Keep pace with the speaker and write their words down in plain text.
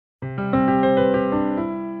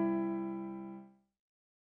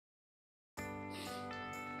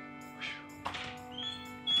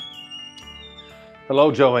Hello,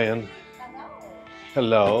 Joanne. Hello.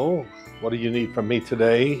 Hello. What do you need from me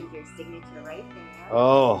today? Your signature right there.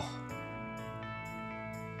 Oh.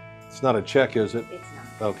 It's not a check, is it? It's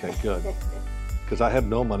not. Okay, good. Because I have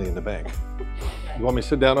no money in the bank. You want me to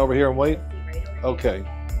sit down over here and wait? Right over Okay.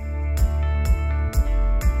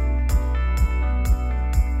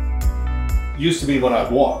 Used to be when I'd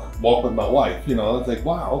walk with my wife, you know, I'd think,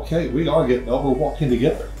 wow, okay, we are getting over walking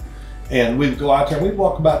together. And we'd go out there and we'd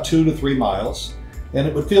walk about 2 to 3 miles and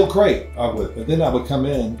it would feel great. I would, but then I would come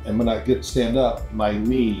in and when I get to stand up, my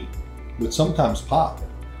knee would sometimes pop.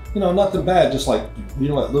 You know, nothing bad, just like, you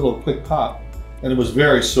know, that little quick pop. And it was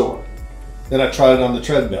very sore. Then I tried it on the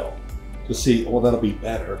treadmill to see, oh, that'll be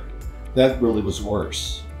better. That really was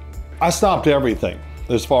worse. I stopped everything.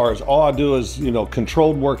 As far as all I do is, you know,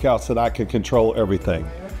 controlled workouts that I can control everything.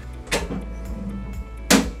 Okay,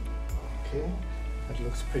 that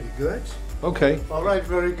looks pretty good. Okay. All right,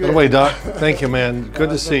 very good. By the way, Doc, thank you, man. Good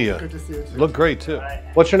to see you. Good to see you too. Look great, too.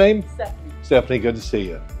 What's your name? Stephanie. Stephanie, good to see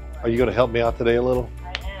you. Are you going to help me out today a little?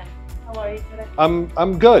 I am. How are you today?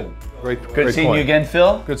 I'm good. Great Good seeing point. you again,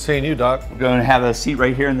 Phil. Good seeing you, Doc. We're going to have a seat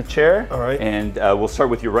right here in the chair. All right. And we'll start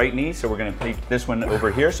with your right knee. So we're going to take this one over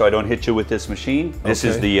here so I don't hit you with this machine. This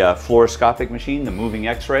is the fluoroscopic machine, the moving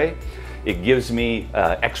x-ray. It gives me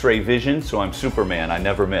x-ray vision, so I'm Superman. I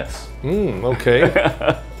never miss.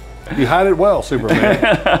 Okay. You hide it well,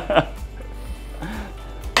 Superman.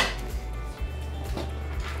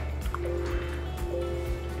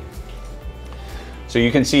 So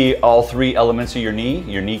you can see all 3 elements of your knee,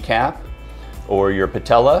 your kneecap, or your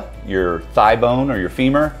patella, your thigh bone or your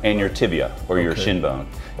femur, and your tibia or your shin bone.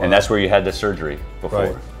 Wow. And that's where you had the surgery before.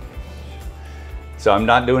 Right. So I'm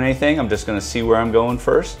not doing anything. I'm just going to see where I'm going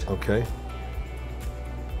first. Okay.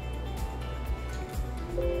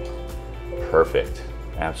 Perfect.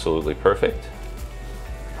 Absolutely perfect.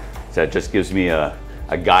 So that just gives me a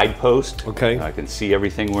guidepost. Okay. I can see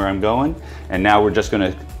everything where I'm going. And now we're just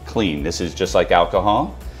going to clean. This is just like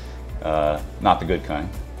alcohol, not the good kind.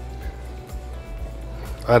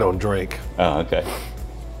 I don't drink. Oh, okay.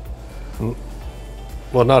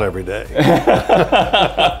 Well, not every day.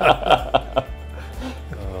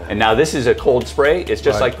 And now this is a cold spray. It's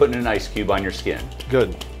just like putting an ice cube on your skin.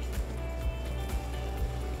 Good.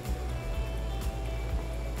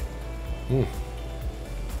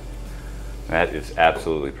 That is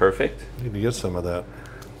absolutely perfect. Need to get some of that.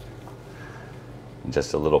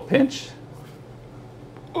 Just a little pinch.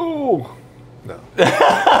 Oh, no.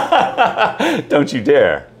 Don't you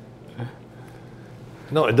dare.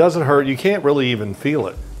 No, it doesn't hurt. You can't really even feel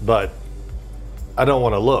it, but I don't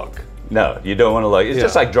want to look. No, you don't want to look. It's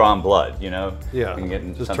just like drawing blood, you know? Yeah. You can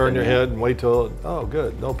get just turn your in. head and wait till, oh,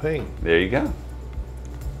 good, no pain. There you go.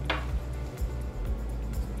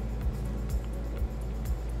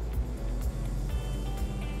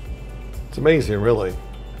 It's amazing, really.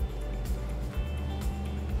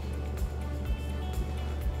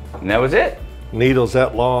 And that was it. Needles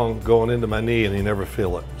that long going into my knee and you never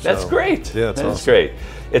feel it. That's So, great. Yeah, it's That's awesome. great.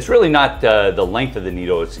 It's really not the length of the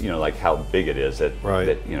needle. It's, you know, like how big it is that, Right.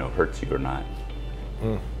 that you know, hurts you or not.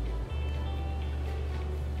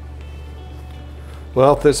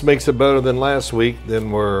 Well, if this makes it better than last week,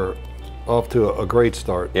 then we're off to a great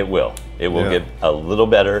start. It will. It will Yeah. get a little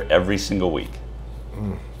better every single week.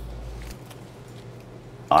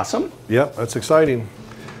 Awesome. Yep, that's exciting.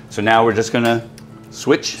 So now we're just going to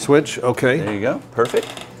switch. Switch, okay. There you go. Perfect.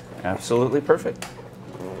 Absolutely perfect.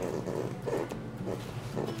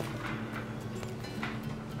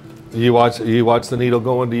 You watch the needle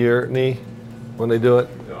go into your knee when they do it?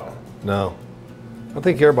 No. I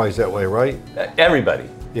think everybody's that way, right? Everybody.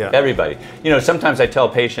 Yeah. Everybody. You know, sometimes I tell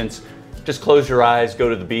patients, just close your eyes, go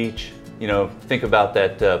to the beach. You know, think about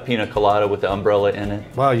that pina colada with the umbrella in it.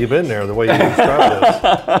 Wow, you've been there the way you described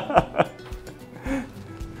this.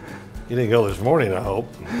 You didn't go this morning, I hope.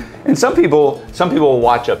 And some people will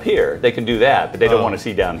watch up here. They can do that, but they don't want to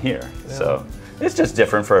see down here. Yeah. So it's just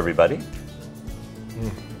different for everybody.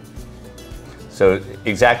 So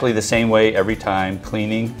exactly the same way every time,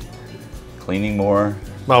 cleaning more.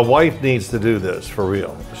 My wife needs to do this for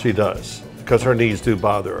real. She does, because her knees do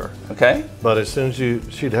bother her. Okay. But as soon as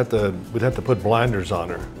we'd have to put blinders on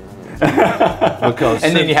her. Because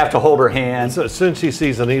and then you have to hold her hand. So as soon as she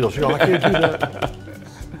sees a needle, she goes, I can't do that.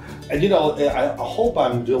 And you know, I hope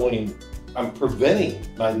I'm preventing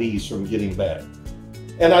my knees from getting bad.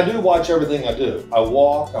 And I do watch everything I do. I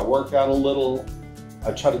walk, I work out a little,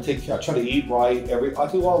 I try to eat right, I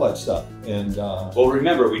do all that stuff. And well,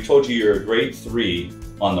 remember, we told you you're a grade 3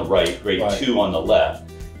 on the right, grade 2 on the left.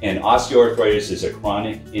 And osteoarthritis is a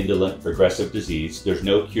chronic, indolent, progressive disease. There's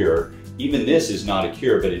no cure. even this is not a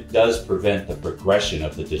cure, but it does prevent the progression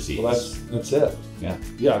of the disease. Well, that's it. Yeah.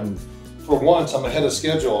 Yeah. For once, I'm ahead of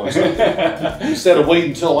schedule on something. Instead of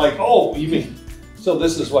waiting until like, oh, you mean. So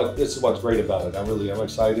this is what's great about it. I'm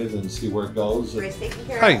excited and see where it goes. Grace taking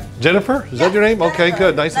care Hey, of. Jennifer, is that your name? Okay, Jennifer.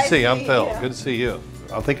 good. Nice to Nice see you. to I'm meet Phil. you. Good to see you.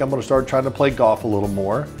 I think I'm going to start trying to play golf a little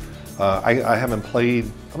more. I haven't played.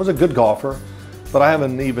 I was a good golfer, but I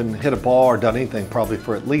haven't even hit a ball or done anything probably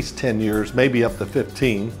for at least 10 years, maybe up to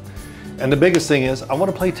 15. And the biggest thing is I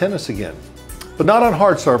want to play tennis again. But not on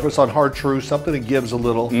hard surface, on hard true, something that gives a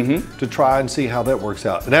little to try and see how that works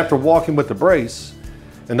out. And after walking with the brace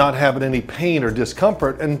and not having any pain or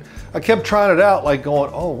discomfort, and I kept trying it out like going,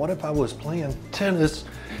 oh, what if I was playing tennis?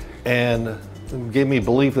 And it gave me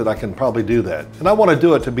belief that I can probably do that. And I want to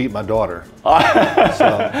do it to beat my daughter. So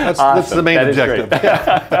that's the main objective.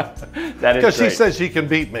 That is Because she great. says she can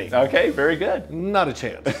beat me. Okay, very good. Not a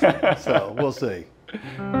chance. So we'll see.